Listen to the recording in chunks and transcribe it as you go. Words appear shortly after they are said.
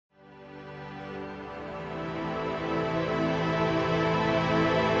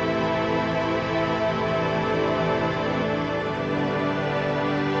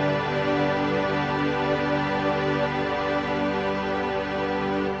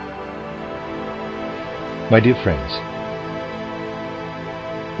My dear friends,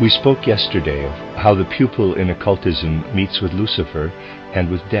 we spoke yesterday of how the pupil in occultism meets with Lucifer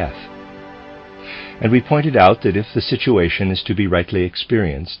and with death. And we pointed out that if the situation is to be rightly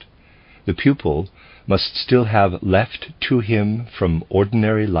experienced, the pupil must still have left to him from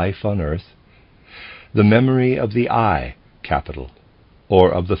ordinary life on earth the memory of the I, capital, or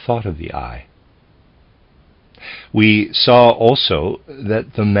of the thought of the I. We saw also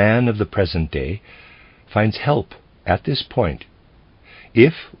that the man of the present day finds help at this point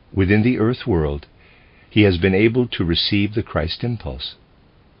if, within the earth world, he has been able to receive the Christ impulse.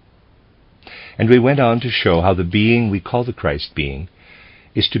 And we went on to show how the being we call the Christ being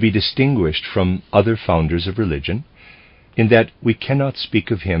is to be distinguished from other founders of religion, in that we cannot speak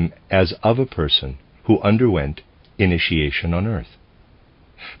of him as of a person who underwent initiation on earth,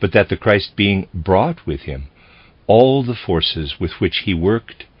 but that the Christ being brought with him all the forces with which he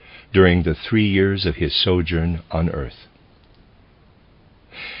worked during the 3 years of his sojourn on earth.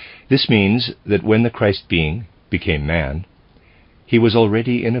 This means that when the Christ being became man, he was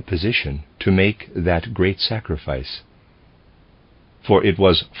already in a position to make that great sacrifice. For it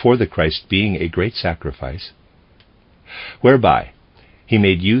was for the Christ being a great sacrifice, whereby he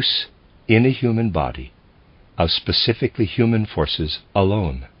made use in a human body of specifically human forces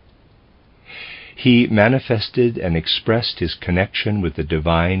alone. He manifested and expressed his connection with the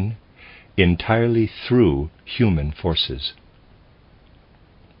divine entirely through human forces.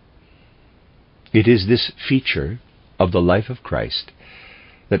 It is this feature of the life of Christ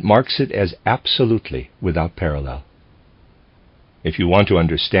that marks it as absolutely without parallel. If you want to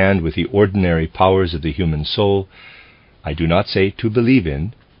understand with the ordinary powers of the human soul, I do not say to believe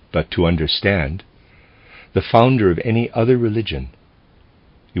in, but to understand, the founder of any other religion,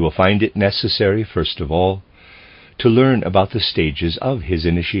 you will find it necessary, first of all, to learn about the stages of his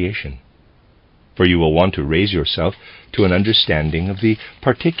initiation. For you will want to raise yourself to an understanding of the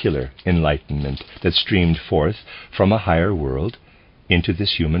particular enlightenment that streamed forth from a higher world into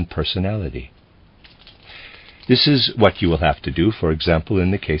this human personality. This is what you will have to do, for example,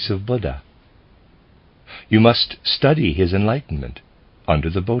 in the case of Buddha. You must study his enlightenment under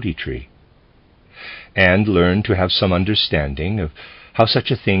the Bodhi tree, and learn to have some understanding of how such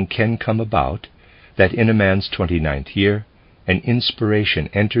a thing can come about, that in a man's 29th year an inspiration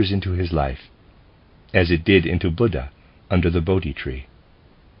enters into his life, as it did into Buddha under the Bodhi tree.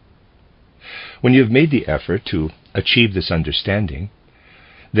 When you have made the effort to achieve this understanding,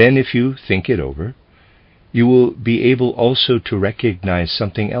 then if you think it over, you will be able also to recognize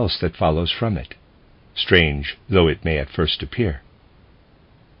something else that follows from it, strange though it may at first appear.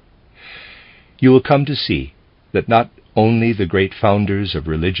 You will come to see that not only the great founders of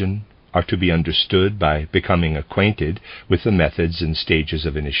religion are to be understood by becoming acquainted with the methods and stages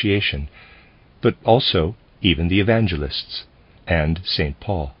of initiation, but also even the evangelists and St.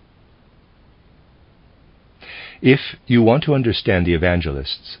 Paul. If you want to understand the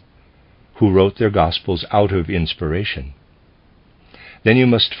evangelists, who wrote their Gospels out of inspiration, then you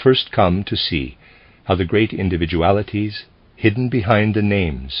must first come to see how the great individualities hidden behind the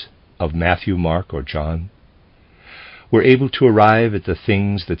names of Matthew, Mark, or John were able to arrive at the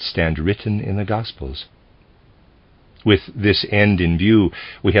things that stand written in the Gospels. With this end in view,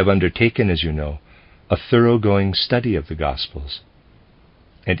 we have undertaken, as you know, a thoroughgoing study of the Gospels,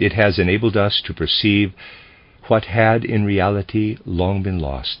 and it has enabled us to perceive what had in reality long been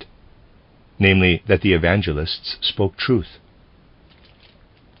lost, namely that the evangelists spoke truth.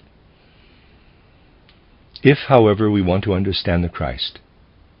 If, however, we want to understand the Christ,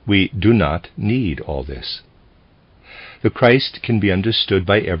 we do not need all this. The Christ can be understood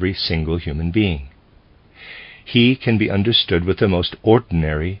by every single human being. He can be understood with the most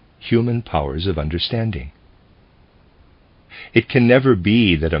ordinary human powers of understanding. It can never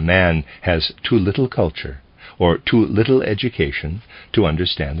be that a man has too little culture or too little education to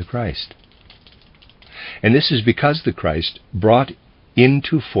understand the Christ. And this is because the Christ brought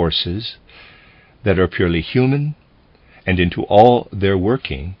into forces that are purely human and into all their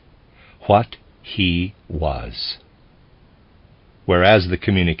working what he was. Whereas the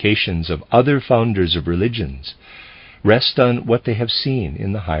communications of other founders of religions rest on what they have seen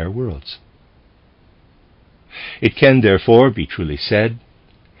in the higher worlds. It can therefore be truly said,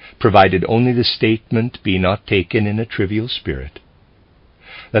 provided only the statement be not taken in a trivial spirit,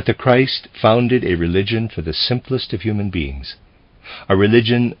 that the Christ founded a religion for the simplest of human beings, a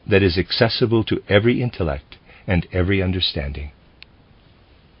religion that is accessible to every intellect and every understanding.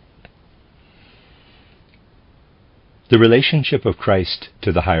 The relationship of Christ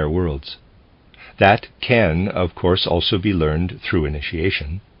to the higher worlds, that can, of course, also be learned through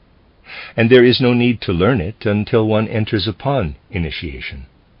initiation, and there is no need to learn it until one enters upon initiation.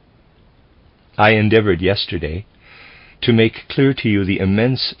 I endeavored yesterday to make clear to you the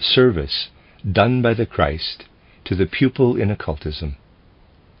immense service done by the Christ to the pupil in occultism.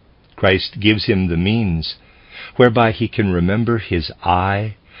 Christ gives him the means whereby he can remember his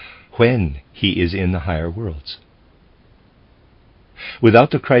I when he is in the higher worlds. Without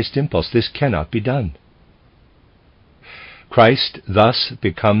the Christ impulse, this cannot be done. Christ thus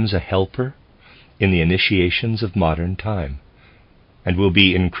becomes a helper in the initiations of modern time, and will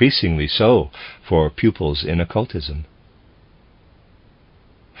be increasingly so for pupils in occultism.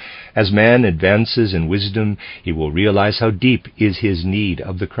 As man advances in wisdom, he will realize how deep is his need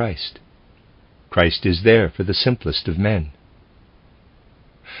of the Christ. Christ is there for the simplest of men.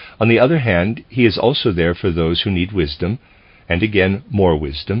 On the other hand, he is also there for those who need wisdom, and again more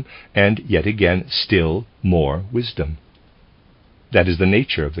wisdom, and yet again still more wisdom. That is the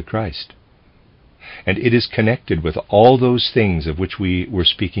nature of the Christ. And it is connected with all those things of which we were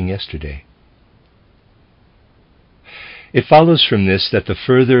speaking yesterday. It follows from this that the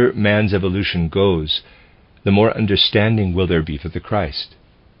further man's evolution goes, the more understanding will there be for the Christ.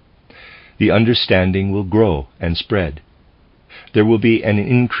 The understanding will grow and spread. There will be an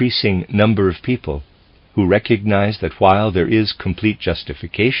increasing number of people who recognize that while there is complete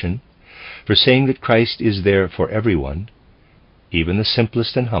justification for saying that Christ is there for everyone, even the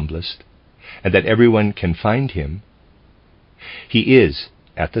simplest and humblest, and that everyone can find him, he is,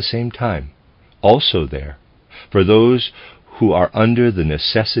 at the same time, also there for those who are under the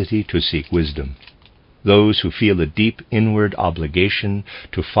necessity to seek wisdom, those who feel a deep inward obligation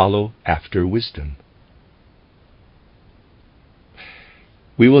to follow after wisdom.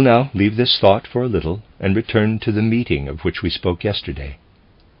 We will now leave this thought for a little and return to the meeting of which we spoke yesterday.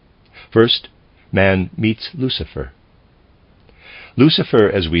 First, man meets Lucifer. Lucifer,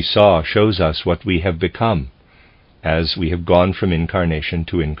 as we saw, shows us what we have become as we have gone from incarnation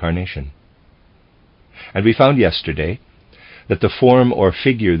to incarnation. And we found yesterday that the form or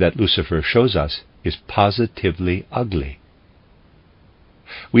figure that Lucifer shows us is positively ugly.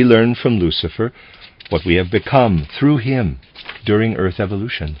 We learn from Lucifer what we have become through him during Earth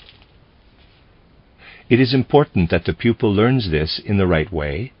evolution. It is important that the pupil learns this in the right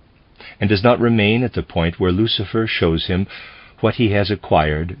way and does not remain at the point where Lucifer shows him what he has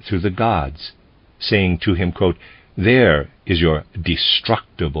acquired through the gods, saying to him, quote, "There is your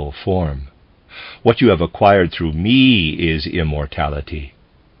destructible form. What you have acquired through me is immortality."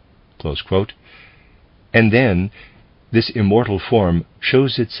 Close quote. And then this immortal form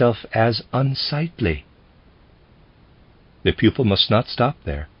shows itself as unsightly. The pupil must not stop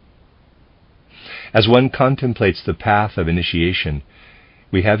there. As one contemplates the path of initiation,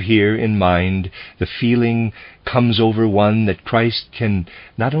 we have here in mind the feeling comes over one that Christ can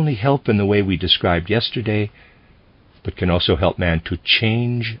not only help in the way we described yesterday, but can also help man to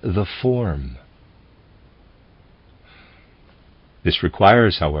change the form. This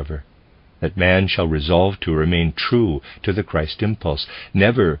requires, however, that man shall resolve to remain true to the Christ impulse,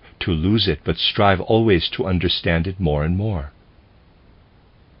 never to lose it, but strive always to understand it more and more.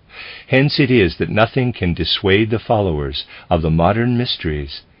 Hence it is that nothing can dissuade the followers of the modern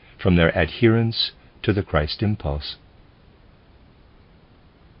mysteries from their adherence to the Christ impulse.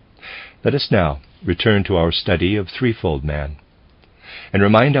 Let us now return to our study of threefold man, and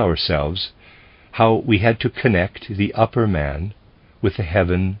remind ourselves how we had to connect the upper man with the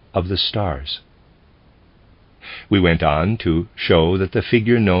heaven of the stars. We went on to show that the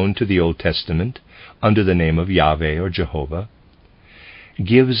figure known to the Old Testament under the name of Yahweh or Jehovah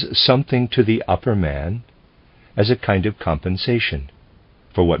gives something to the upper man as a kind of compensation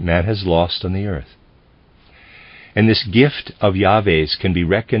for what man has lost on the earth. And this gift of Yahweh's can be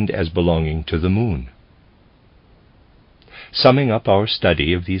reckoned as belonging to the moon. Summing up our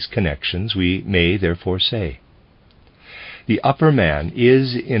study of these connections, we may therefore say, the upper man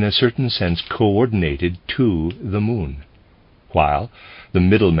is in a certain sense coordinated to the moon, while the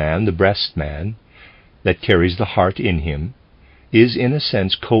middle man, the breast man, that carries the heart in him, is in a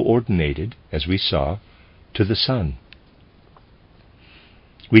sense coordinated, as we saw, to the sun.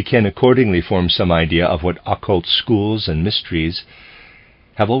 We can accordingly form some idea of what occult schools and mysteries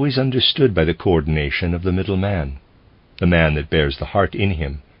have always understood by the coordination of the middle man, the man that bears the heart in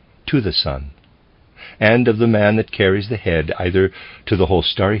him, to the sun, and of the man that carries the head either to the whole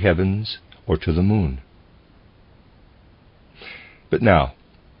starry heavens or to the moon. But now,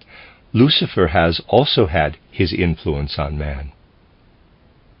 Lucifer has also had his influence on man.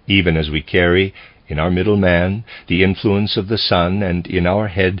 Even as we carry in our middle man the influence of the sun, and in our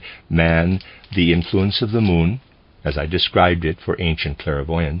head man the influence of the moon, as I described it for ancient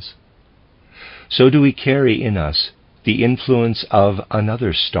clairvoyance, so do we carry in us the influence of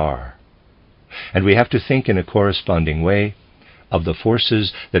another star, and we have to think in a corresponding way of the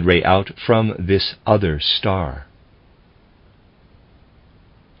forces that ray out from this other star.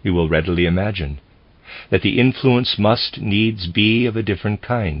 You will readily imagine that the influence must needs be of a different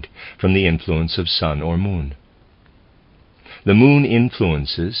kind from the influence of sun or moon. The moon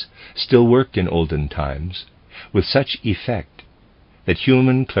influences still worked in olden times with such effect that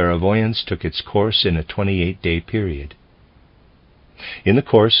human clairvoyance took its course in a 28-day period. In the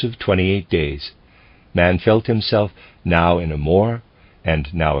course of 28 days, man felt himself now in a more, and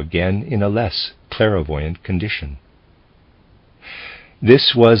now again in a less, clairvoyant condition.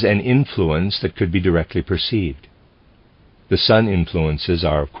 This was an influence that could be directly perceived. The sun influences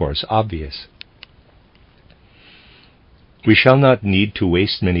are, of course, obvious. We shall not need to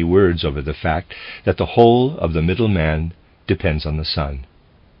waste many words over the fact that the whole of the middle man depends on the sun.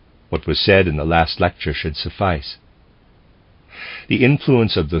 What was said in the last lecture should suffice. The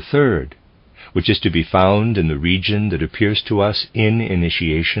influence of the third, which is to be found in the region that appears to us in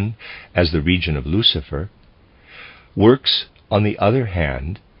initiation as the region of Lucifer, works, on the other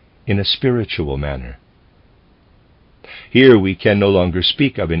hand, in a spiritual manner. Here we can no longer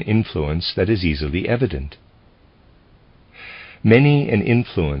speak of an influence that is easily evident. Many an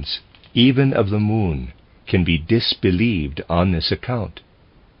influence, even of the moon, can be disbelieved on this account.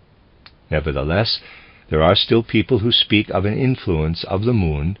 Nevertheless, there are still people who speak of an influence of the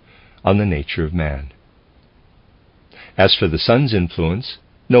moon on the nature of man. As for the sun's influence,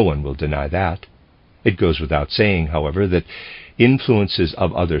 no one will deny that. It goes without saying, however, that influences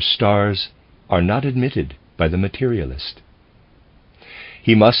of other stars are not admitted by the materialist.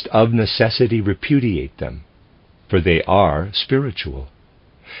 He must of necessity repudiate them, for they are spiritual,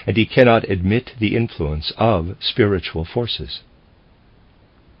 and he cannot admit the influence of spiritual forces.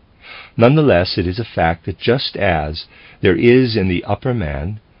 Nonetheless, it is a fact that just as there is in the upper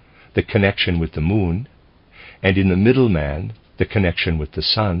man the connection with the moon, and in the middle man the connection with the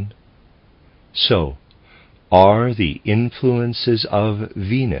sun, so are the influences of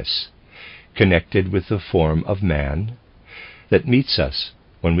Venus connected with the form of man that meets us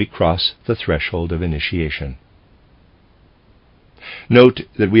when we cross the threshold of initiation. Note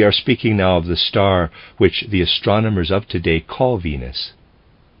that we are speaking now of the star which the astronomers of today call Venus.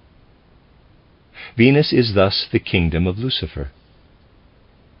 Venus is thus the kingdom of Lucifer.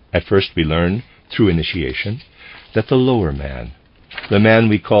 At first we learn, through initiation, that the lower man, the man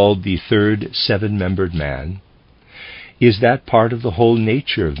we call the third seven-membered man, is that part of the whole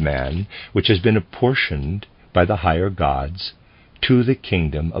nature of man which has been apportioned by the higher gods to the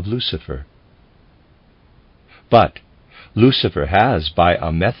kingdom of Lucifer. But Lucifer has, by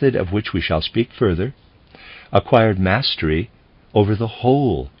a method of which we shall speak further, acquired mastery over the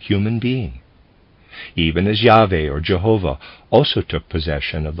whole human being, even as Yahweh or Jehovah also took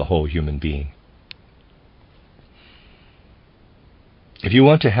possession of the whole human being. If you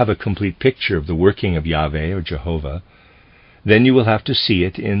want to have a complete picture of the working of Yahweh or Jehovah, then you will have to see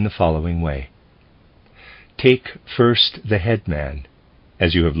it in the following way. Take first the head man,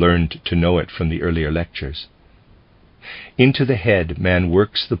 as you have learned to know it from the earlier lectures. Into the head man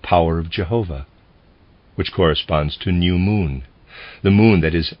works the power of Jehovah, which corresponds to new moon, the moon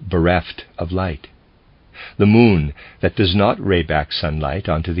that is bereft of light, the moon that does not ray back sunlight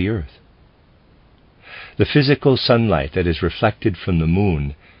onto the earth. The physical sunlight that is reflected from the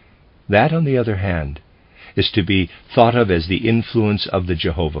moon, that, on the other hand, is to be thought of as the influence of the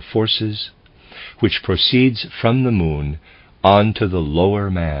Jehovah forces, which proceeds from the moon onto the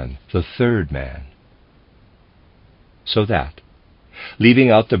lower man, the third man. So that, leaving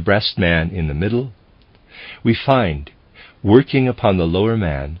out the breast man in the middle, we find, working upon the lower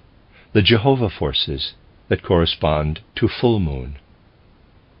man, the Jehovah forces that correspond to full moon.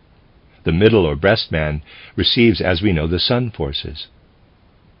 The middle or breast man receives, as we know, the sun forces.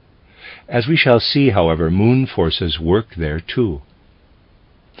 As we shall see, however, moon forces work there too.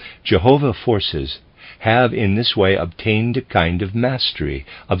 Jehovah forces have in this way obtained a kind of mastery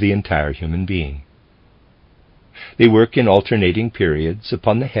of the entire human being. They work in alternating periods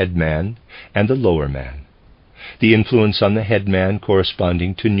upon the head man and the lower man, the influence on the head man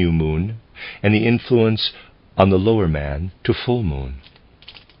corresponding to new moon, and the influence on the lower man to full moon.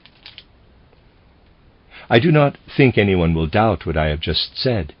 I do not think anyone will doubt what I have just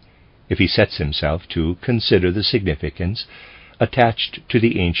said, if he sets himself to consider the significance attached to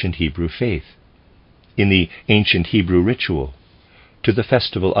the ancient Hebrew faith, in the ancient Hebrew ritual, to the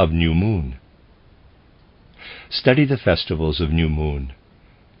festival of new moon. Study the festivals of new moon,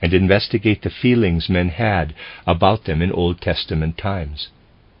 and investigate the feelings men had about them in Old Testament times.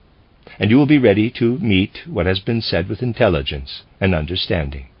 and you will be ready to meet what has been said with intelligence and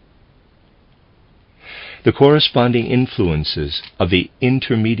understanding. The corresponding influences of the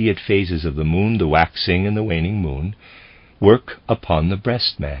intermediate phases of the moon, the waxing and the waning moon, work upon the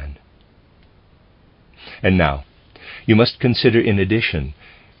breast man. And now, you must consider in addition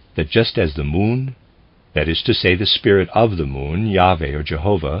that just as the moon, that is to say the spirit of the moon, Yahweh or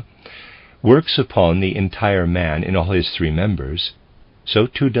Jehovah, works upon the entire man in all his three members, so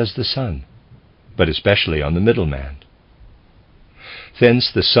too does the sun, but especially on the middle man.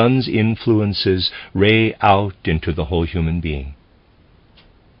 Thence the sun's influences ray out into the whole human being.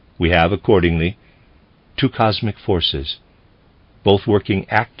 We have, accordingly, two cosmic forces, both working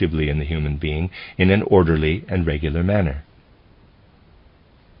actively in the human being in an orderly and regular manner.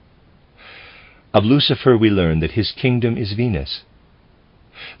 Of Lucifer we learn that his kingdom is Venus.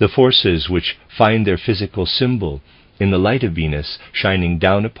 The forces which find their physical symbol in the light of Venus shining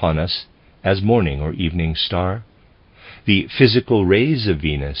down upon us as morning or evening star, the physical rays of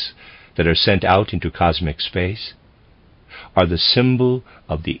Venus that are sent out into cosmic space, are the symbol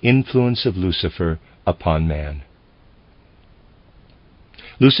of the influence of Lucifer upon man.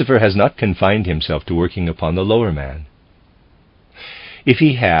 Lucifer has not confined himself to working upon the lower man. If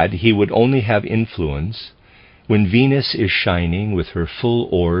he had, he would only have influence when Venus is shining with her full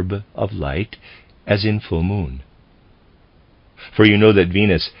orb of light as in full moon. For you know that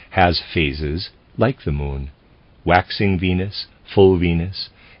Venus has phases like the moon, waxing Venus, full Venus,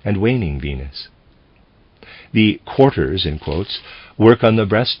 and waning Venus. The quarters, in quotes, work on the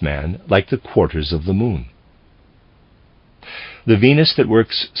breast man like the quarters of the moon. The Venus that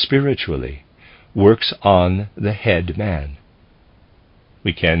works spiritually works on the head man.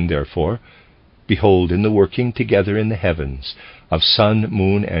 We can, therefore, behold in the working together in the heavens of sun,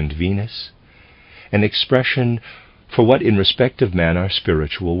 moon, and Venus an expression for what in respect of man are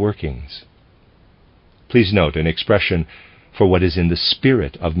spiritual workings. Please note, an expression for what is in the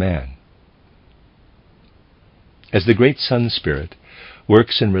spirit of man. As the great sun spirit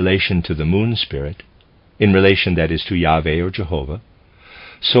works in relation to the moon spirit, in relation, that is, to Yahweh or Jehovah,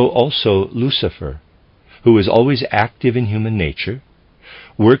 so also Lucifer, who is always active in human nature,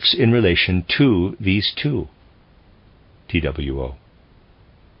 works in relation to these two, TWO.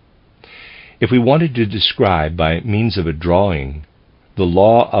 If we wanted to describe by means of a drawing the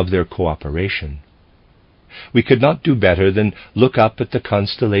law of their cooperation, we could not do better than look up at the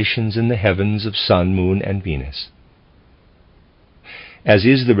constellations in the heavens of sun, moon, and Venus. As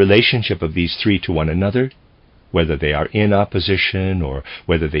is the relationship of these three to one another, whether they are in opposition or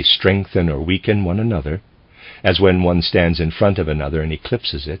whether they strengthen or weaken one another, as when one stands in front of another and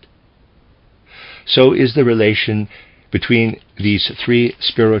eclipses it, so is the relation between these three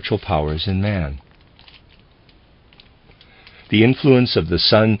spiritual powers in man. The influence of the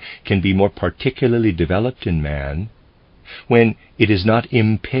sun can be more particularly developed in man when it is not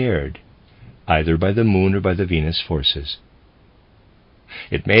impaired either by the moon or by the Venus forces.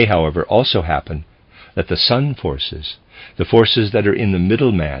 It may, however, also happen that the sun forces, the forces that are in the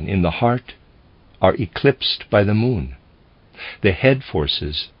middle man, in the heart, are eclipsed by the moon. The head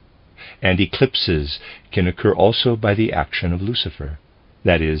forces and eclipses can occur also by the action of Lucifer,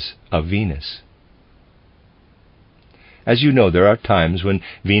 that is, of Venus. As you know, there are times when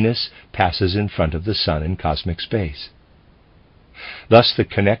Venus passes in front of the sun in cosmic space. Thus the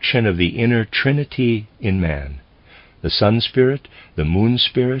connection of the inner trinity in man, the sun spirit, the moon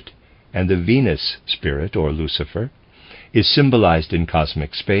spirit, and the Venus spirit, or Lucifer, is symbolized in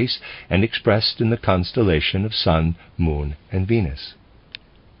cosmic space and expressed in the constellation of sun, moon, and Venus.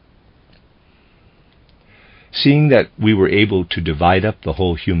 Seeing that we were able to divide up the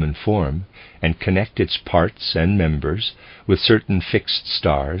whole human form and connect its parts and members with certain fixed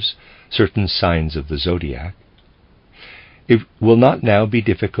stars, certain signs of the zodiac, it will not now be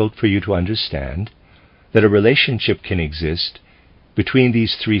difficult for you to understand that a relationship can exist between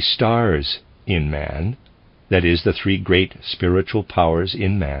these three stars in man, that is, the three great spiritual powers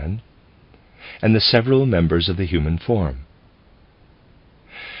in man, and the several members of the human form.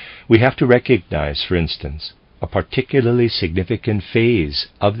 We have to recognize, for instance, a particularly significant phase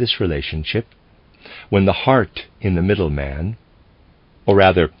of this relationship when the heart in the middle man, or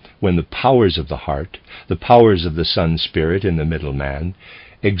rather, when the powers of the heart, the powers of the sun spirit in the middle man,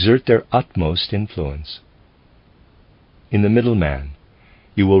 exert their utmost influence. In the middle man,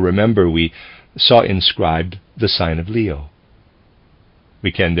 you will remember we saw inscribed the sign of Leo.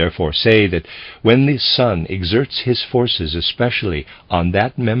 We can therefore say that when the sun exerts his forces especially on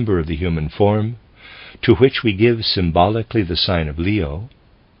that member of the human form, to which we give symbolically the sign of Leo,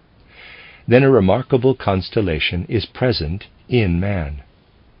 then a remarkable constellation is present in man.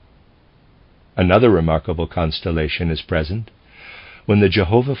 Another remarkable constellation is present when the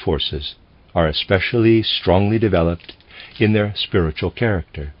Jehovah forces are especially strongly developed in their spiritual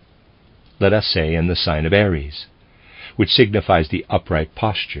character, let us say in the sign of Aries, which signifies the upright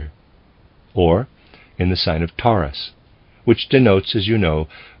posture, or in the sign of Taurus, which denotes, as you know,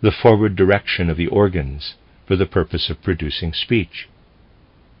 the forward direction of the organs for the purpose of producing speech.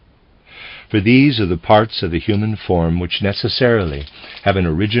 For these are the parts of the human form which necessarily have an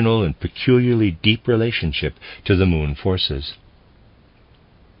original and peculiarly deep relationship to the moon forces.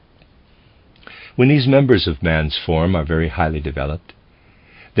 When these members of man's form are very highly developed,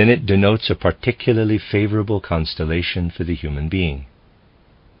 then it denotes a particularly favorable constellation for the human being.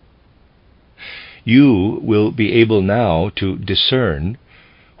 You will be able now to discern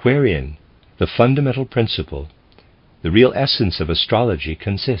wherein the fundamental principle, the real essence of astrology,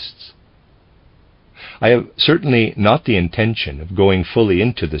 consists. I have certainly not the intention of going fully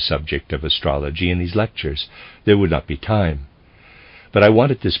into the subject of astrology in these lectures. There would not be time. But I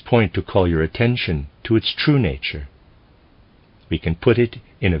want at this point to call your attention to its true nature. We can put it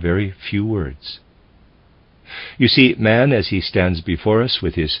in a very few words. You see, man, as he stands before us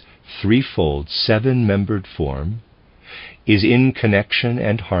with his threefold, seven-membered form, is in connection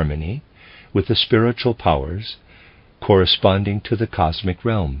and harmony with the spiritual powers corresponding to the cosmic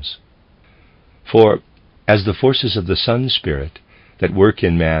realms. For, as the forces of the sun spirit that work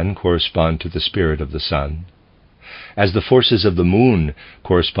in man correspond to the spirit of the sun, as the forces of the moon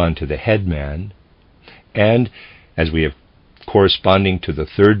correspond to the head man, and as we have corresponding to the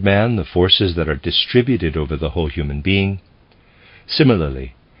third man, the forces that are distributed over the whole human being,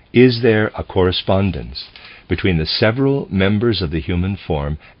 similarly, is there a correspondence between the several members of the human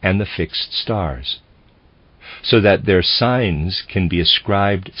form and the fixed stars, so that their signs can be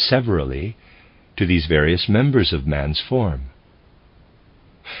ascribed severally to these various members of man's form.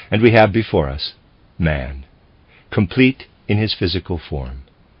 And we have before us man, complete in his physical form.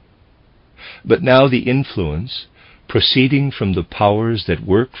 But now the influence proceeding from the powers that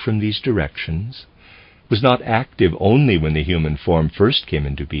work from these directions was not active only when the human form first came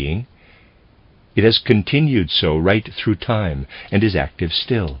into being. It has continued so right through time and is active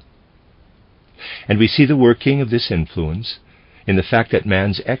still. And we see the working of this influence in the fact that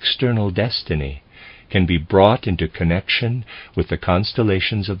man's external destiny can be brought into connection with the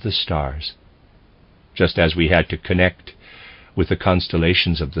constellations of the stars, just as we had to connect with the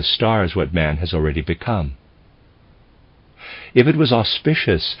constellations of the stars what man has already become. If it was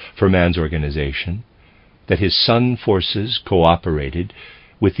auspicious for man's organization that his sun forces cooperated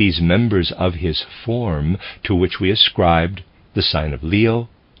with these members of his form to which we ascribed the sign of Leo,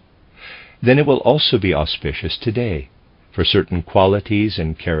 then it will also be auspicious today for certain qualities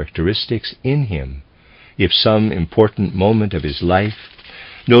and characteristics in him if some important moment of his life,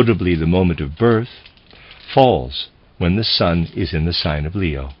 notably the moment of birth, falls when the sun is in the sign of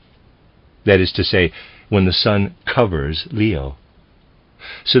Leo. That is to say, when the sun covers Leo,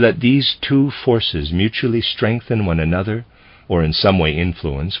 so that these two forces mutually strengthen one another or in some way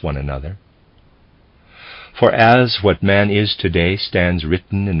influence one another. For as what man is today stands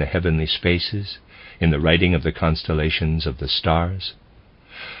written in the heavenly spaces, in the writing of the constellations of the stars,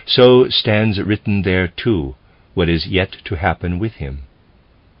 so stands written there too what is yet to happen with him.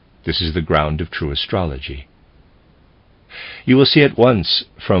 This is the ground of true astrology. You will see at once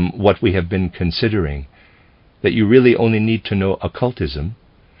from what we have been considering that you really only need to know occultism,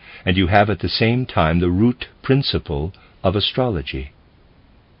 and you have at the same time the root principle of astrology.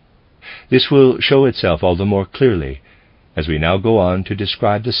 This will show itself all the more clearly as we now go on to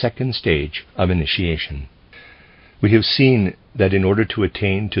describe the second stage of initiation. We have seen that in order to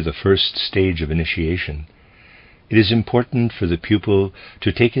attain to the first stage of initiation, it is important for the pupil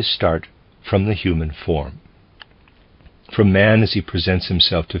to take his start from the human form, from man as he presents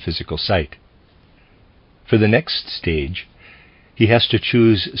himself to physical sight. For the next stage, he has to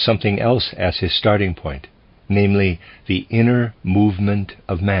choose something else as his starting point, namely the inner movement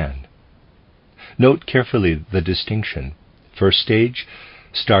of man. Note carefully the distinction. First stage,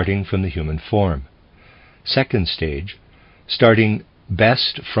 starting from the human form. Second stage, starting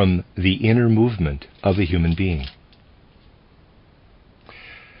best from the inner movement of the human being.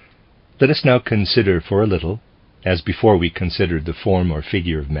 Let us now consider for a little, as before we considered the form or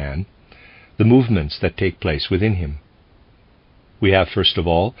figure of man, the movements that take place within him. We have, first of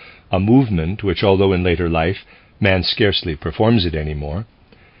all, a movement which, although in later life man scarcely performs it any more,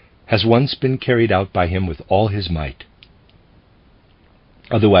 has once been carried out by him with all his might.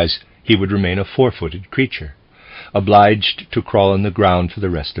 Otherwise, he would remain a four-footed creature, obliged to crawl on the ground for the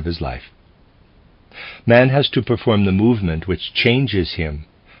rest of his life. Man has to perform the movement which changes him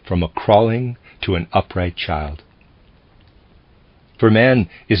from a crawling to an upright child. For man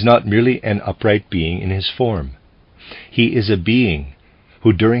is not merely an upright being in his form. He is a being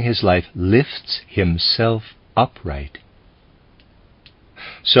who during his life lifts himself upright.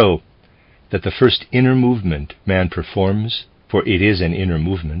 So that the first inner movement man performs, for it is an inner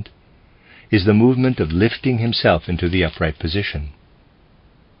movement, is the movement of lifting himself into the upright position.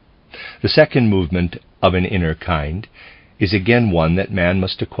 The second movement of an inner kind is again one that man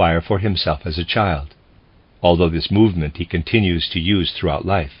must acquire for himself as a child, although this movement he continues to use throughout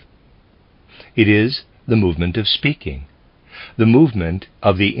life. It is the movement of speaking, the movement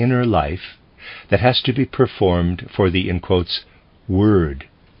of the inner life that has to be performed for the, in quotes, word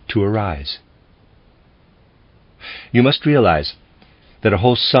to arise. You must realize that a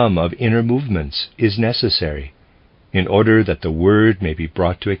whole sum of inner movements is necessary in order that the word may be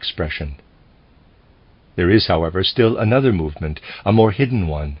brought to expression. There is, however, still another movement, a more hidden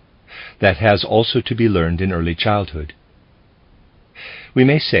one, that has also to be learned in early childhood. We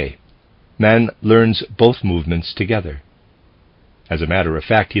may say, man learns both movements together. As a matter of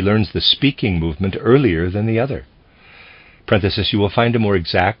fact, he learns the speaking movement earlier than the other. Parenthesis, you will find a more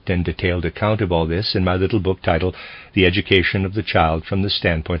exact and detailed account of all this in my little book titled The Education of the Child from the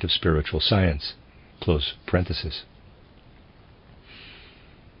Standpoint of Spiritual Science. Close parenthesis.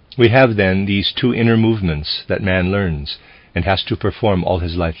 We have then these two inner movements that man learns and has to perform all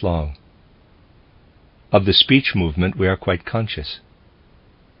his life long. Of the speech movement we are quite conscious.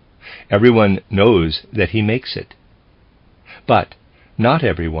 Everyone knows that he makes it. But not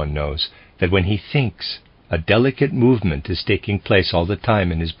everyone knows that when he thinks, a delicate movement is taking place all the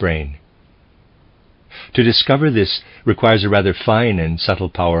time in his brain. To discover this requires a rather fine and subtle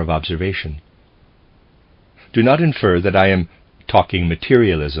power of observation. Do not infer that I am talking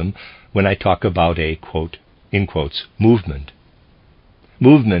materialism when I talk about a, quote, in quotes, movement.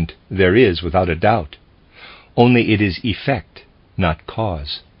 Movement there is without a doubt, only it is effect, not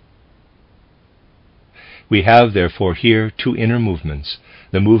cause. We have therefore here two inner movements,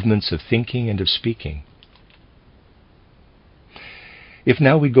 the movements of thinking and of speaking. If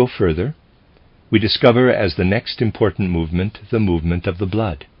now we go further, we discover as the next important movement the movement of the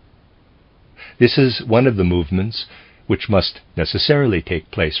blood. This is one of the movements which must necessarily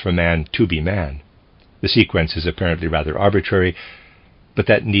take place for man to be man. The sequence is apparently rather arbitrary, but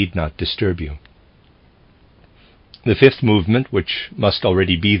that need not disturb you. The fifth movement, which must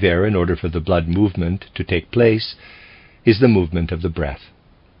already be there in order for the blood movement to take place, is the movement of the breath.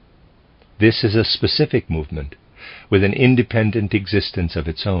 This is a specific movement, with an independent existence of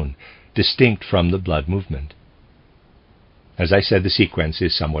its own, distinct from the blood movement. As I said, the sequence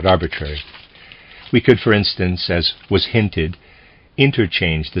is somewhat arbitrary. We could, for instance, as was hinted,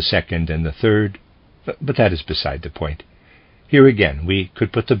 interchange the second and the third, but that is beside the point. Here again, we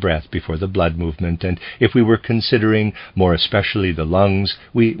could put the breath before the blood movement, and if we were considering more especially the lungs,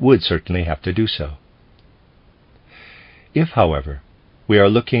 we would certainly have to do so. If, however, we are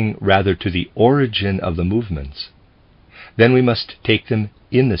looking rather to the origin of the movements, then we must take them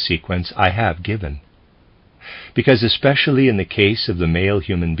in the sequence I have given. Because especially in the case of the male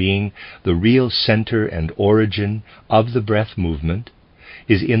human being, the real center and origin of the breath movement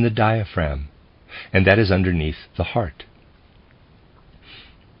is in the diaphragm, and that is underneath the heart.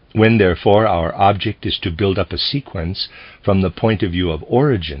 When, therefore, our object is to build up a sequence from the point of view of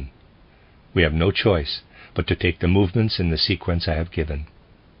origin, we have no choice but to take the movements in the sequence I have given.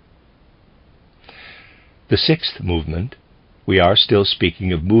 The sixth movement, we are still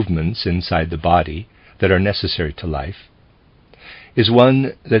speaking of movements inside the body that are necessary to life, is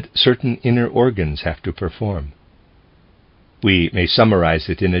one that certain inner organs have to perform. We may summarize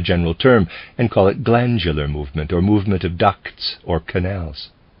it in a general term and call it glandular movement or movement of ducts or canals.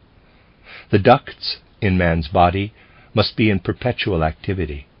 The ducts in man's body must be in perpetual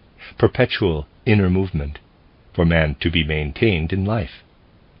activity, perpetual inner movement, for man to be maintained in life.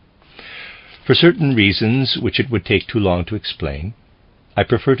 For certain reasons which it would take too long to explain, I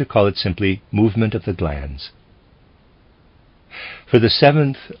prefer to call it simply movement of the glands. For the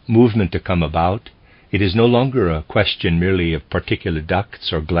seventh movement to come about, it is no longer a question merely of particular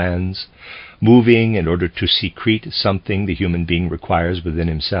ducts or glands, moving in order to secrete something the human being requires within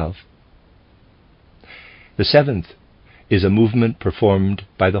himself. The seventh is a movement performed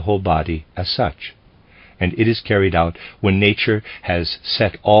by the whole body as such, and it is carried out when nature has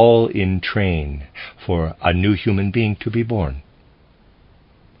set all in train for a new human being to be born.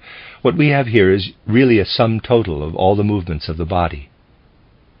 What we have here is really a sum total of all the movements of the body.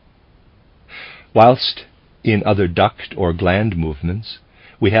 Whilst in other duct or gland movements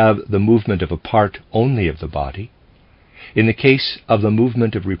we have the movement of a part only of the body, in the case of the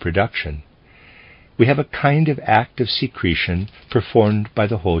movement of reproduction, we have a kind of act of secretion performed by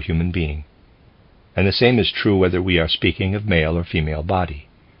the whole human being. And the same is true whether we are speaking of male or female body.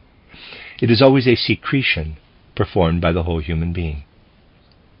 It is always a secretion performed by the whole human being.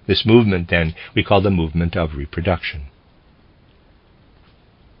 This movement, then, we call the movement of reproduction.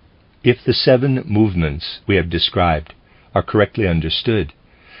 If the 7 movements we have described are correctly understood,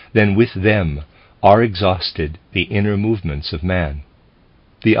 then with them are exhausted the inner movements of man.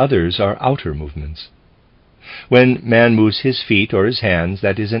 The others are outer movements. When man moves his feet or his hands,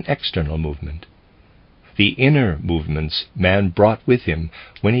 that is an external movement. The inner movements man brought with him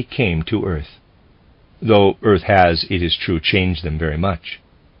when he came to earth, though earth has, it is true, changed them very much.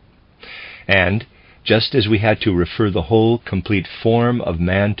 And just as we had to refer the whole complete form of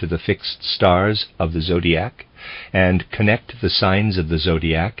man to the fixed stars of the zodiac, and connect the signs of the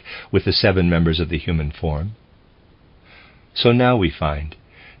zodiac with the 7 members of the human form, so now we find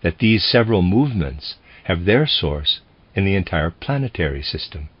that these several movements have their source in the entire planetary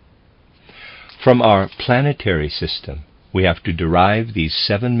system. From our planetary system, we have to derive these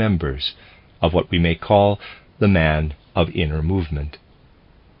 7 members of what we may call the man of inner movement.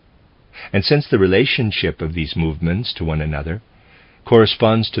 And since the relationship of these movements to one another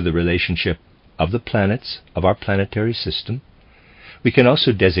corresponds to the relationship of the planets of our planetary system, we can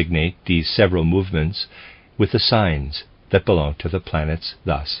also designate these several movements with the signs that belong to the planets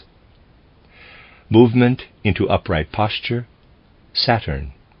thus: movement into upright posture,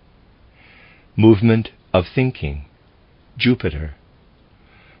 Saturn; movement of thinking, Jupiter;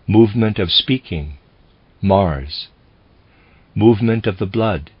 movement of speaking, Mars; movement of the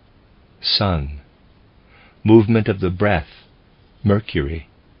blood, Sun; movement of the breath, Mercury;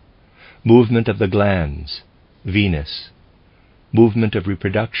 movement of the glands, Venus; movement of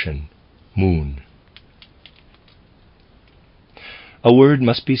reproduction, Moon. A word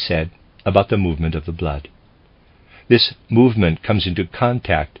must be said about the movement of the blood. This movement comes into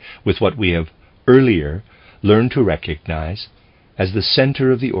contact with what we have earlier learned to recognize as the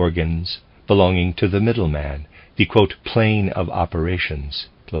center of the organs belonging to the middle man, the, quote, plane of operations,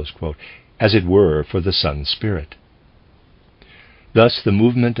 close quote, as it were for the sun spirit. Thus the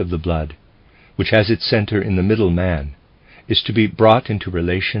movement of the blood, which has its center in the middle man, is to be brought into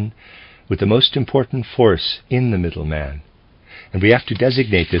relation with the most important force in the middle man, and we have to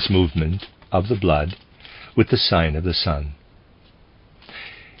designate this movement of the blood with the sign of the sun.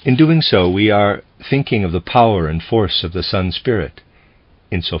 In doing so, we are thinking of the power and force of the sun spirit,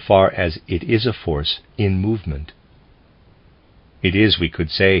 insofar as it is a force in movement. It is, we could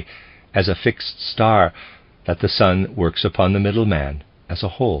say, as a fixed star that the sun works upon the middle man as a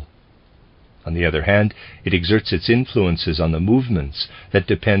whole. On the other hand, it exerts its influences on the movements that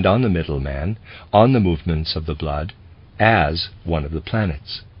depend on the middle man, on the movements of the blood, as one of the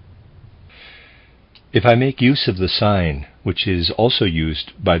planets. If I make use of the sign, which is also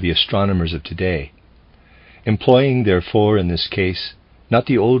used by the astronomers of today, employing therefore in this case not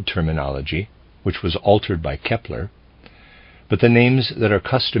the old terminology, which was altered by Kepler, but the names that are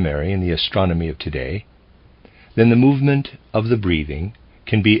customary in the astronomy of today, then the movement of the breathing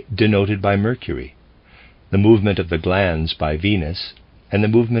can be denoted by Mercury, the movement of the glands by Venus, and the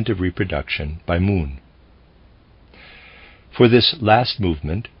movement of reproduction by Moon. For this last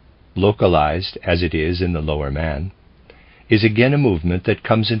movement, localized as it is in the lower man, is again a movement that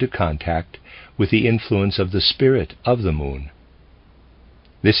comes into contact with the influence of the spirit of the moon.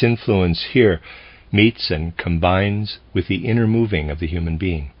 This influence here meets and combines with the inner moving of the human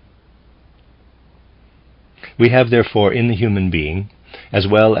being. We have therefore in the human being, as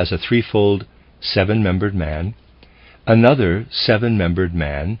well as a threefold 7-membered man, another 7-membered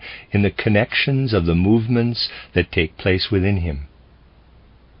man in the connections of the movements that take place within him.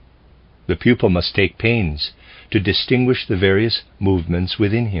 The pupil must take pains to distinguish the various movements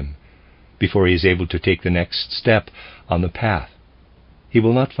within him before he is able to take the next step on the path. He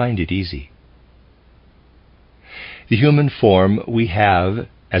will not find it easy. The human form we have,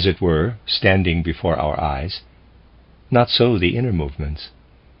 as it were, standing before our eyes. Not so the inner movements.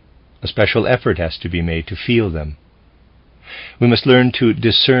 A special effort has to be made to feel them. We must learn to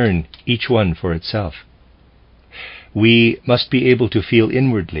discern each one for itself. We must be able to feel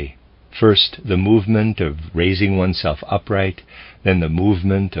inwardly, first the movement of raising oneself upright, then the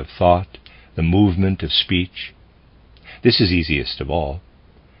movement of thought, the movement of speech. This is easiest of all.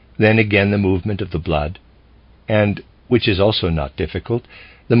 Then again the movement of the blood, and, which is also not difficult,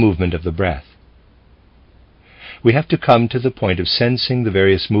 the movement of the breath. We have to come to the point of sensing the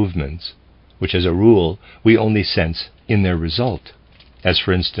various movements, which as a rule we only sense in their result, as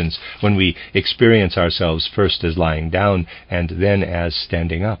for instance when we experience ourselves first as lying down and then as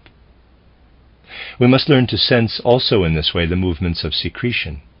standing up. We must learn to sense also in this way the movements of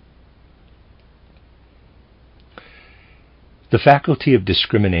secretion. The faculty of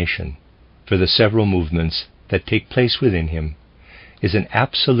discrimination for the several movements that take place within him is an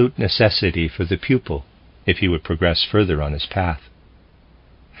absolute necessity for the pupil if he would progress further on his path.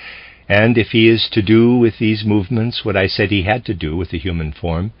 And if he is to do with these movements what I said he had to do with the human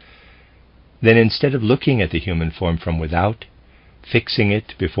form, then instead of looking at the human form from without, fixing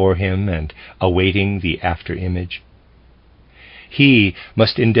it before him and awaiting the after-image, he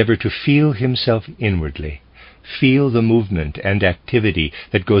must endeavor to feel himself inwardly, feel the movement and activity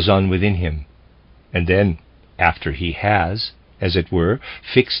that goes on within him, and then, after he has, as it were,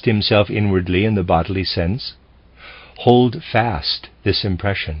 fixed himself inwardly in the bodily sense, hold fast this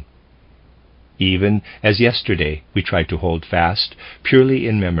impression, even as yesterday we tried to hold fast, purely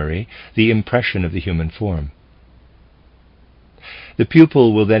in memory, the impression of the human form. The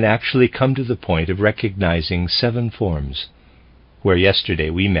pupil will then actually come to the point of recognizing 7 forms, where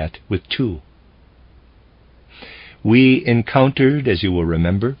yesterday we met with 2. We encountered, as you will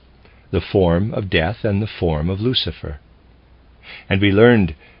remember, the form of death and the form of Lucifer. And we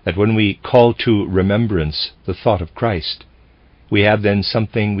learned that when we call to remembrance the thought of Christ, we have then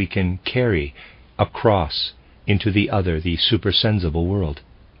something we can carry across into the other, the supersensible world.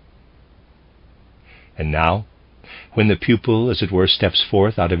 And now, when the pupil, as it were, steps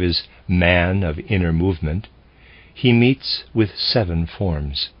forth out of his man of inner movement, he meets with 7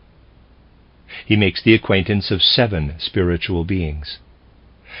 forms. He makes the acquaintance of 7 spiritual beings.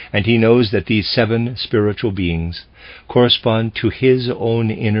 And he knows that these 7 spiritual beings correspond to his own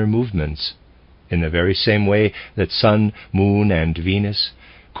inner movements, in the very same way that sun, moon, and Venus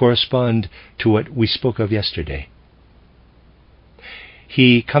correspond to what we spoke of yesterday.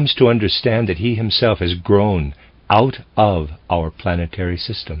 He comes to understand that he himself has grown out of our planetary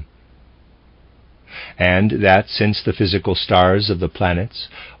system, and that since the physical stars of the planets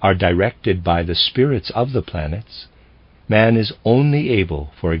are directed by the spirits of the planets, man is only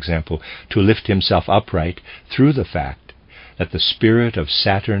able, for example, to lift himself upright through the fact that the spirit of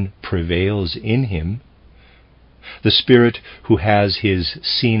Saturn prevails in him, the spirit who has his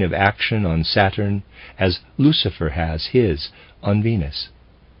scene of action on Saturn as Lucifer has his on Venus.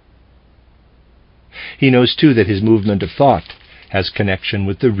 He knows too that his movement of thought has connection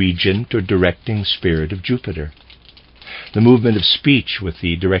with the regent or directing spirit of Jupiter, the movement of speech with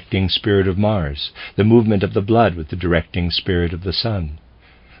the directing spirit of Mars, the movement of the blood with the directing spirit of the Sun,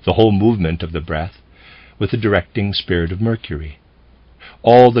 the whole movement of the breath with the directing spirit of Mercury,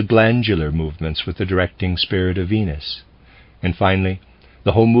 all the glandular movements with the directing spirit of Venus, and finally,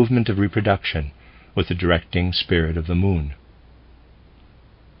 the whole movement of reproduction with the directing spirit of the Moon.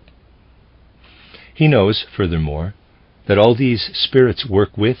 He knows, furthermore, that all these spirits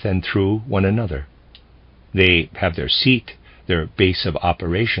work with and through one another. They have their seat, their base of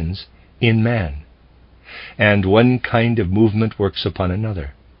operations, in man, and one kind of movement works upon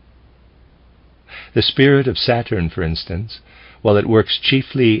another. The spirit of Saturn, for instance, while it works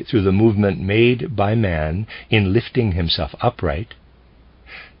chiefly through the movement made by man in lifting himself upright,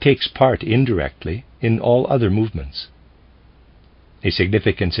 takes part indirectly in all other movements. A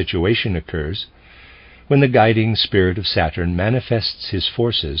significant situation occurs when the guiding spirit of Saturn manifests his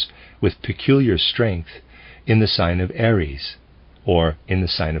forces with peculiar strength in the sign of Aries, or in the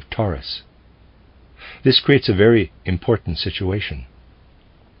sign of Taurus. This creates a very important situation.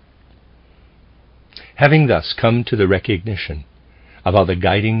 Having thus come to the recognition of how the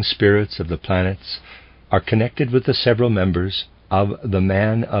guiding spirits of the planets are connected with the several members of the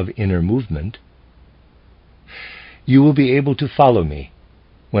man of inner movement, you will be able to follow me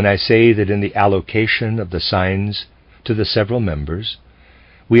when I say that in the allocation of the signs to the several members,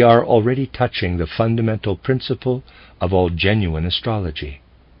 we are already touching the fundamental principle of all genuine astrology.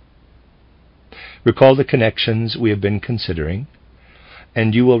 Recall the connections we have been considering,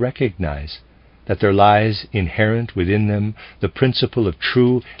 and you will recognize that there lies inherent within them the principle of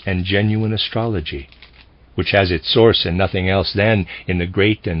true and genuine astrology, which has its source in nothing else than in the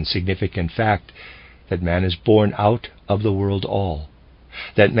great and significant fact that man is born out of the world all,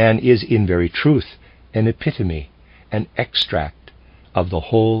 that man is in very truth an epitome, an extract of the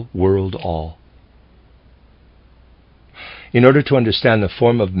whole world all. In order to understand the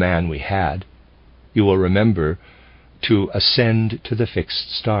form of man we had, you will remember to ascend to the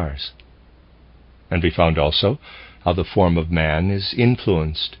fixed stars. And we found also how the form of man is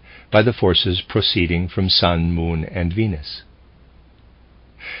influenced by the forces proceeding from Sun, Moon, and Venus.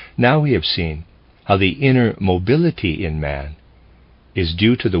 Now we have seen how the inner mobility in man is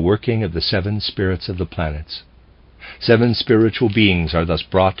due to the working of the 7 spirits of the planets. 7 spiritual beings are thus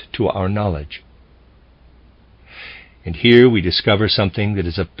brought to our knowledge, And here we discover something that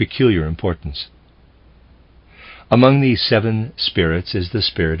is of peculiar importance. Among these 7 spirits is the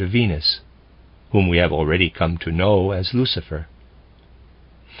spirit of Venus, whom we have already come to know as Lucifer.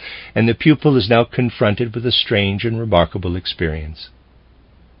 And the pupil is now confronted with a strange and remarkable experience.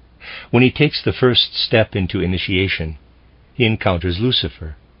 When he takes the first step into initiation, he encounters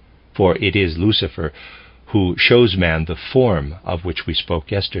Lucifer, for it is Lucifer who shows man the form of which we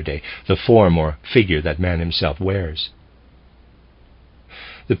spoke yesterday, the form or figure that man himself wears.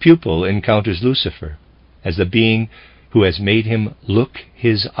 The pupil encounters Lucifer as the being who has made him look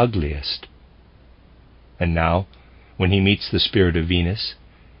his ugliest. And now, when he meets the spirit of Venus,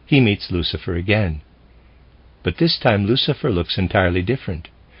 he meets Lucifer again. But this time Lucifer looks entirely different.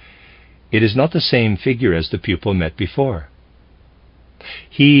 It is not the same figure as the pupil met before.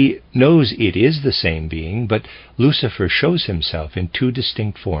 He knows it is the same being, but Lucifer shows himself in 2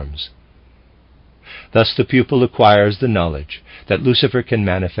 distinct forms. Thus the pupil acquires the knowledge that Lucifer can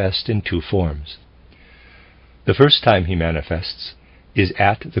manifest in 2 forms. The first time he manifests is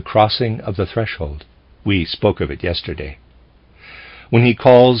at the crossing of the threshold. We spoke of it yesterday, when he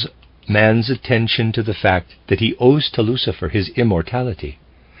calls man's attention to the fact that he owes to Lucifer his immortality,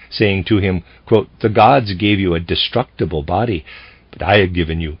 saying to him, quote, "The gods gave you a destructible body, but I have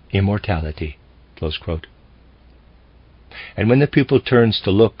given you immortality." Close quote. And when the pupil turns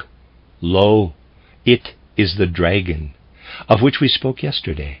to look, lo, it is the dragon, of which we spoke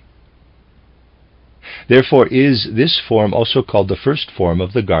yesterday. Therefore is this form also called the first form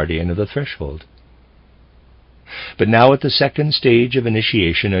of the guardian of the threshold. But now at the second stage of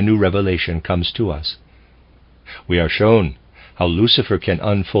initiation, a new revelation comes to us. We are shown how Lucifer can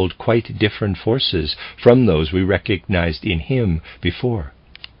unfold quite different forces from those we recognized in him before.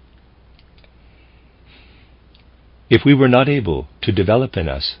 If we were not able to develop in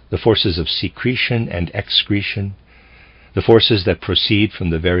us the forces of secretion and excretion, the forces that proceed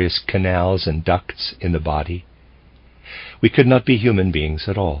from the various canals and ducts in the body, we could not be human beings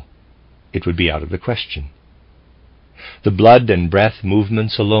at all. It would be out of the question. The blood and breath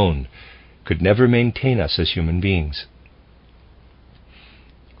movements alone could never maintain us as human beings.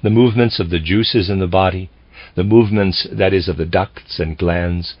 The movements of the juices in the body, the movements, that is, of the ducts and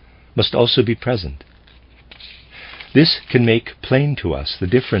glands, must also be present. This can make plain to us the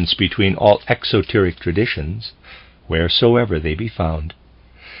difference between all exoteric traditions, wheresoever they be found,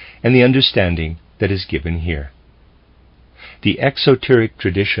 and the understanding that is given here. The exoteric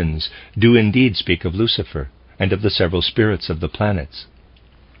traditions do indeed speak of Lucifer and of the several spirits of the planets,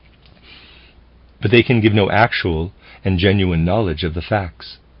 but they can give no actual and genuine knowledge of the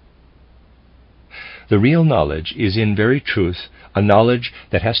facts. The real knowledge is in very truth a knowledge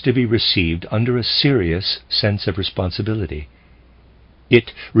that has to be received under a serious sense of responsibility.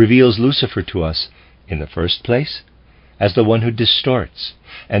 It reveals Lucifer to us, in the first place, as the one who distorts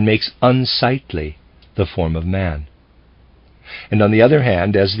and makes unsightly the form of man, and on the other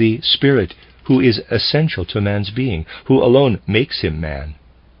hand as the spirit who is essential to man's being, who alone makes him man.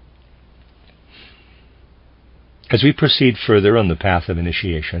 As we proceed further on the path of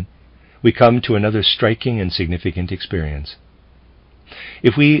initiation, we come to another striking and significant experience.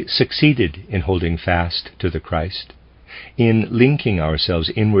 If we succeeded in holding fast to the Christ, in linking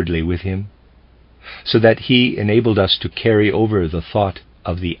ourselves inwardly with him, so that he enabled us to carry over the thought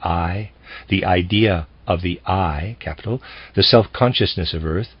of the I, the idea of the I, capital, the self-consciousness of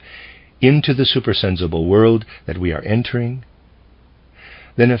earth, into the supersensible world that we are entering,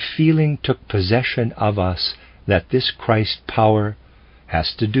 then a feeling took possession of us that this Christ power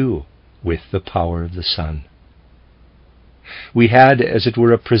has to do with the power of the Son. We had, as it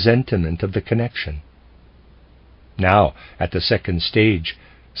were, a presentiment of the connection. Now, at the second stage,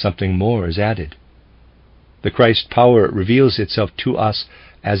 something more is added. The Christ power reveals itself to us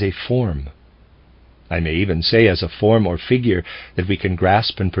as a form. I may even say as a form or figure that we can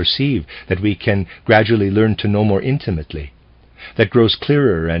grasp and perceive, that we can gradually learn to know more intimately, that grows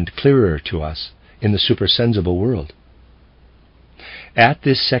clearer and clearer to us in the supersensible world. At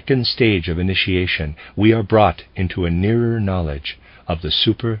this second stage of initiation, we are brought into a nearer knowledge of the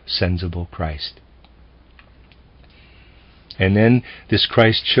supersensible Christ. And then this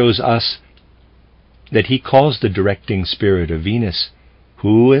Christ shows us that he calls the directing spirit of Venus,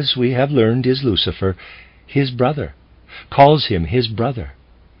 who, as we have learned, is Lucifer, his brother, calls him his brother,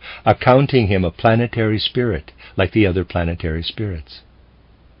 accounting him a planetary spirit like the other planetary spirits.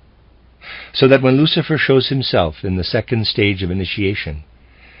 So that when Lucifer shows himself in the second stage of initiation,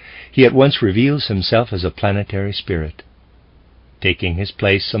 he at once reveals himself as a planetary spirit, taking his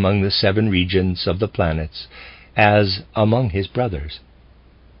place among the 7 regions of the planets as among his brothers.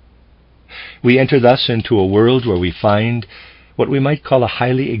 We enter thus into a world where we find what we might call a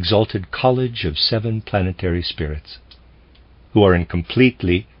highly exalted college of 7 planetary spirits, who are in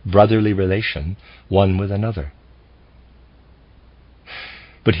completely brotherly relation one with another.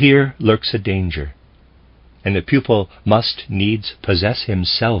 But here lurks a danger, and the pupil must needs possess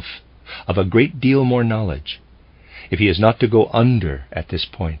himself of a great deal more knowledge, if he is not to go under at this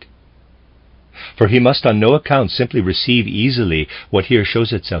point. For he must on no account simply receive easily what here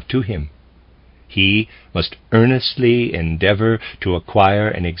shows itself to him. He must earnestly endeavor to acquire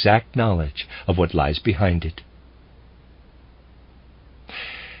an exact knowledge of what lies behind it.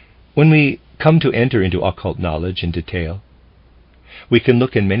 When we come to enter into occult knowledge in detail, we can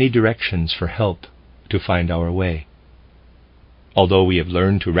look in many directions for help to find our way. Although we have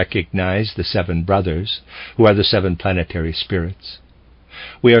learned to recognize the 7 brothers, who are the 7 planetary spirits,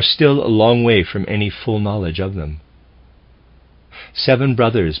 we are still a long way from any full knowledge of them. 7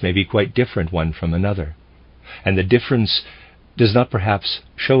 brothers may be quite different one from another, and the difference does not perhaps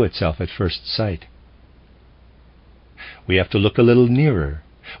show itself at first sight. We have to look a little nearer.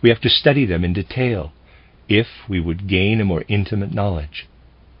 We have to study them in detail, if we would gain a more intimate knowledge.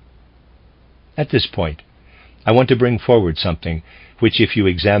 At this point, I want to bring forward something which, if you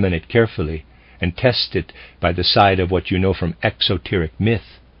examine it carefully and test it by the side of what you know from exoteric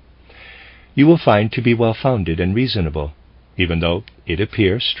myth, you will find to be well-founded and reasonable, even though it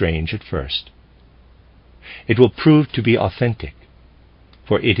appears strange at first. It will prove to be authentic,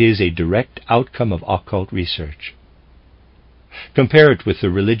 for it is a direct outcome of occult research. Compare it with the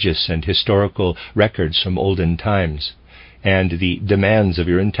religious and historical records from olden times, and the demands of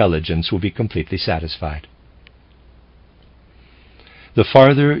your intelligence will be completely satisfied. The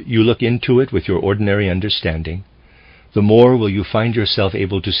farther you look into it with your ordinary understanding, the more will you find yourself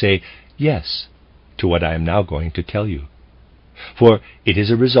able to say yes to what I am now going to tell you. For it is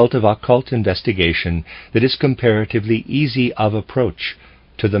a result of occult investigation that is comparatively easy of approach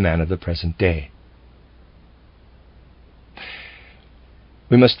to the man of the present day.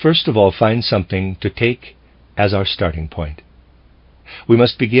 We must first of all find something to take as our starting point. We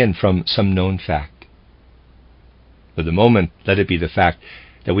must begin from some known fact. For the moment, let it be the fact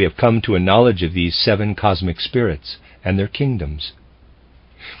that we have come to a knowledge of these 7 cosmic spirits and their kingdoms.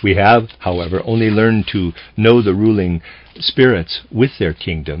 We have, however, only learned to know the ruling spirits with their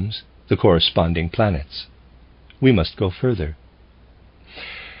kingdoms, the corresponding planets. We must go further.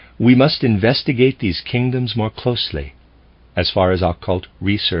 We must investigate these kingdoms more closely, as far as occult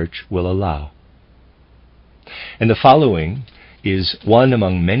research will allow. And the following is one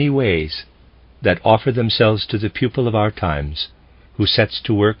among many ways that offer themselves to the pupil of our times, who sets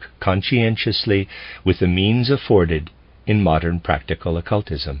to work conscientiously with the means afforded in modern practical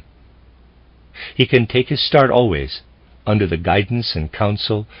occultism. He can take his start always under the guidance and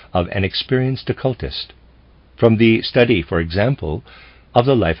counsel of an experienced occultist, from the study, for example, of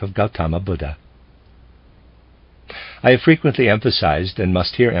the life of Gautama Buddha. I have frequently emphasized, and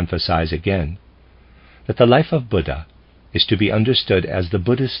must here emphasize again, that the life of Buddha is to be understood as the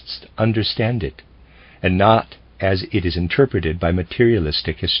Buddhists understand it, and not as it is interpreted by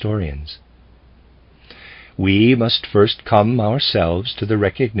materialistic historians. We must first come ourselves to the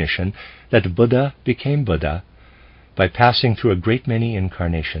recognition that Buddha became Buddha by passing through a great many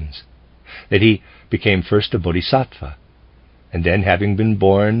incarnations, that he became first a bodhisattva, and then, having been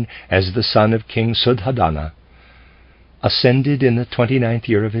born as the son of King Suddhodana, ascended in the 29th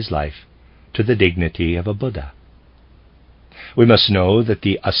year of his life to the dignity of a Buddha. We must know that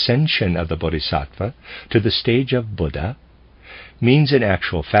the ascension of the bodhisattva to the stage of Buddha means in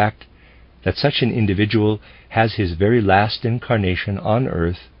actual fact that such an individual has his very last incarnation on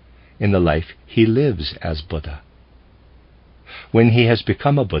earth in the life he lives as Buddha. When he has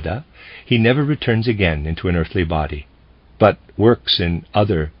become a Buddha, he never returns again into an earthly body, but works in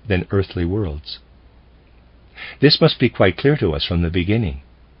other than earthly worlds. This must be quite clear to us from the beginning.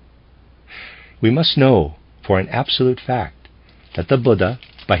 We must know for an absolute fact that the Buddha,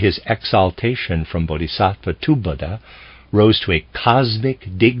 by his exaltation from bodhisattva to Buddha, rose to a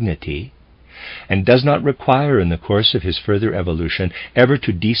cosmic dignity and does not require in the course of his further evolution ever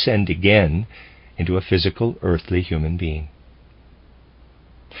to descend again into a physical earthly human being.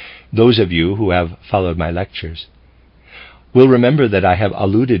 Those of you who have followed my lectures will remember that I have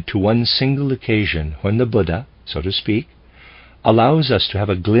alluded to one single occasion when the Buddha, so to speak, allows us to have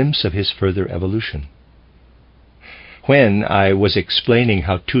a glimpse of his further evolution. When I was explaining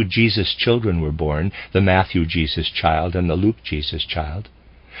how 2 Jesus children were born, the Matthew Jesus child and the Luke Jesus child,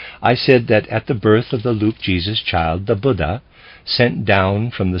 I said that at the birth of the Luke Jesus child, the Buddha sent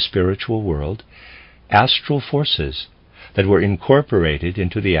down from the spiritual world astral forces that were incorporated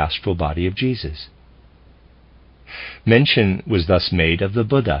into the astral body of Jesus. Mention was thus made of the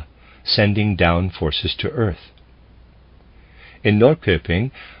Buddha sending down forces to earth. In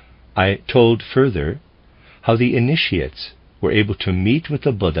Norrköping, I told further how the initiates were able to meet with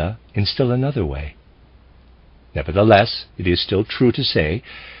the Buddha in still another way. Nevertheless, it is still true to say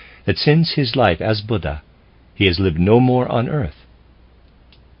that since his life as Buddha, he has lived no more on earth.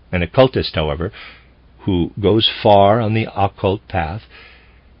 An occultist, however, who goes far on the occult path,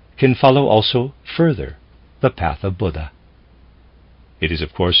 can follow also further the path of Buddha. It is,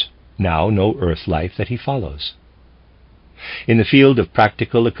 of course, now no earth life that he follows. In the field of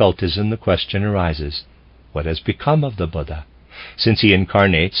practical occultism, the question arises, what has become of the Buddha, since he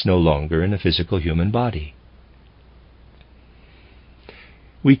incarnates no longer in a physical human body?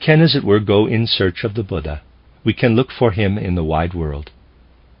 We can, as it were, go in search of the Buddha. We can look for him in the wide world.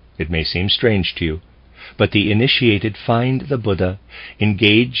 It may seem strange to you, but the initiated find the Buddha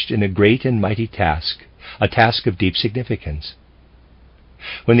engaged in a great and mighty task, a task of deep significance.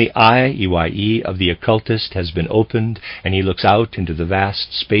 When the eye, EYE, of the occultist has been opened, and he looks out into the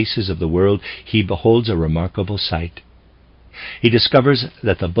vast spaces of the world, he beholds a remarkable sight. He discovers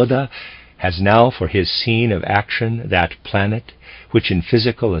that the Buddha has now for his scene of action that planet which in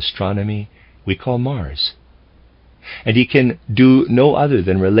physical astronomy we call Mars. And he can do no other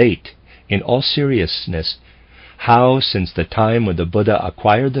than relate, in all seriousness, how since the time when the Buddha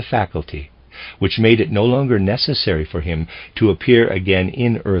acquired the faculty, which made it no longer necessary for him to appear again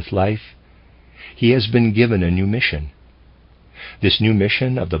in earth life, he has been given a new mission. This new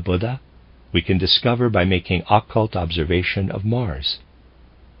mission of the Buddha we can discover by making occult observation of Mars.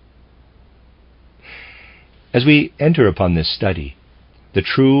 As we enter upon this study, the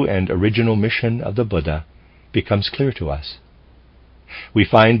true and original mission of the Buddha becomes clear to us. We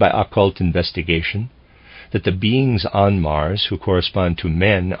find by occult investigation that the beings on Mars who correspond to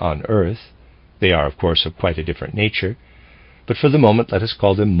men on Earth, they are of course of quite a different nature, but for the moment let us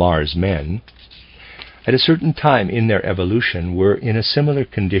call them Mars men, at a certain time in their evolution were in a similar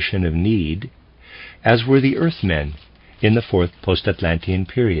condition of need as were the Earthmen in the fourth post-Atlantean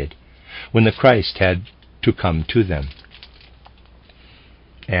period, when the Christ had to come to them.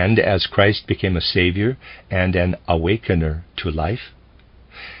 And as Christ became a Savior and an awakener to life,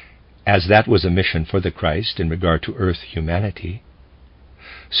 as that was a mission for the Christ in regard to earth humanity,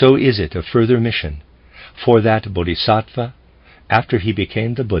 so is it a further mission for that Bodhisattva, after he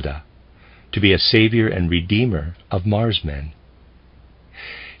became the Buddha, to be a Savior and Redeemer of Mars men.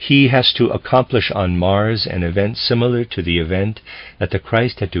 He has to accomplish on Mars an event similar to the event that the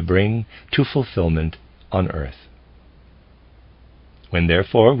Christ had to bring to fulfillment on earth. When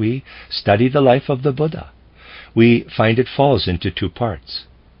therefore we study the life of the Buddha, we find it falls into two parts.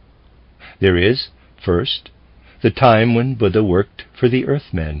 There is, first, the time when Buddha worked for the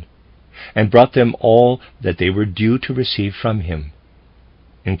Earthmen, and brought them all that they were due to receive from him,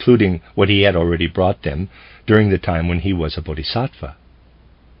 including what he had already brought them during the time when he was a Bodhisattva.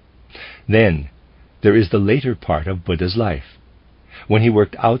 Then there is the later part of Buddha's life, when he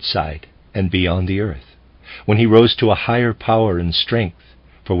worked outside and beyond the earth, when he rose to a higher power and strength,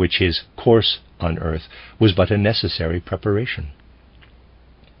 for which his course on earth was but a necessary preparation.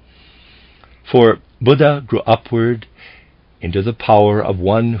 For Buddha grew upward into the power of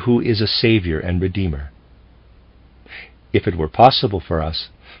one who is a Savior and Redeemer. If it were possible for us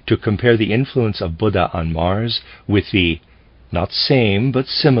to compare the influence of Buddha on Mars with the not same but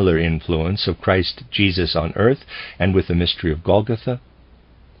similar influence of Christ Jesus on earth and with the mystery of Golgotha,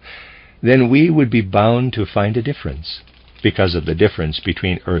 then we would be bound to find a difference, because of the difference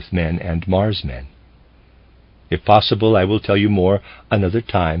between Earthmen and Mars men. If possible, I will tell you more another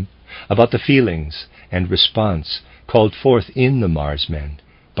time about the feelings and response called forth in the Mars men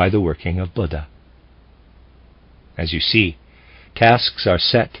by the working of Buddha. As you see, tasks are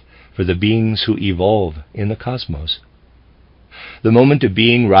set for the beings who evolve in the cosmos. The moment a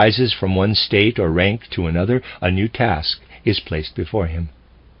being rises from one state or rank to another, a new task is placed before him.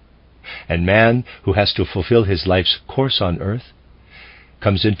 And man, who has to fulfill his life's course on earth,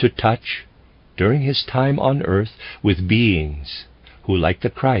 comes into touch, during his time on earth, with beings who, like the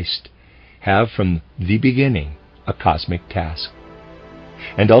Christ, have from the beginning a cosmic task,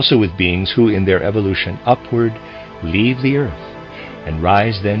 and also with beings who, in their evolution upward, leave the earth and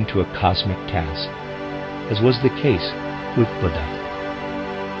rise then to a cosmic task, as was the case with Buddha.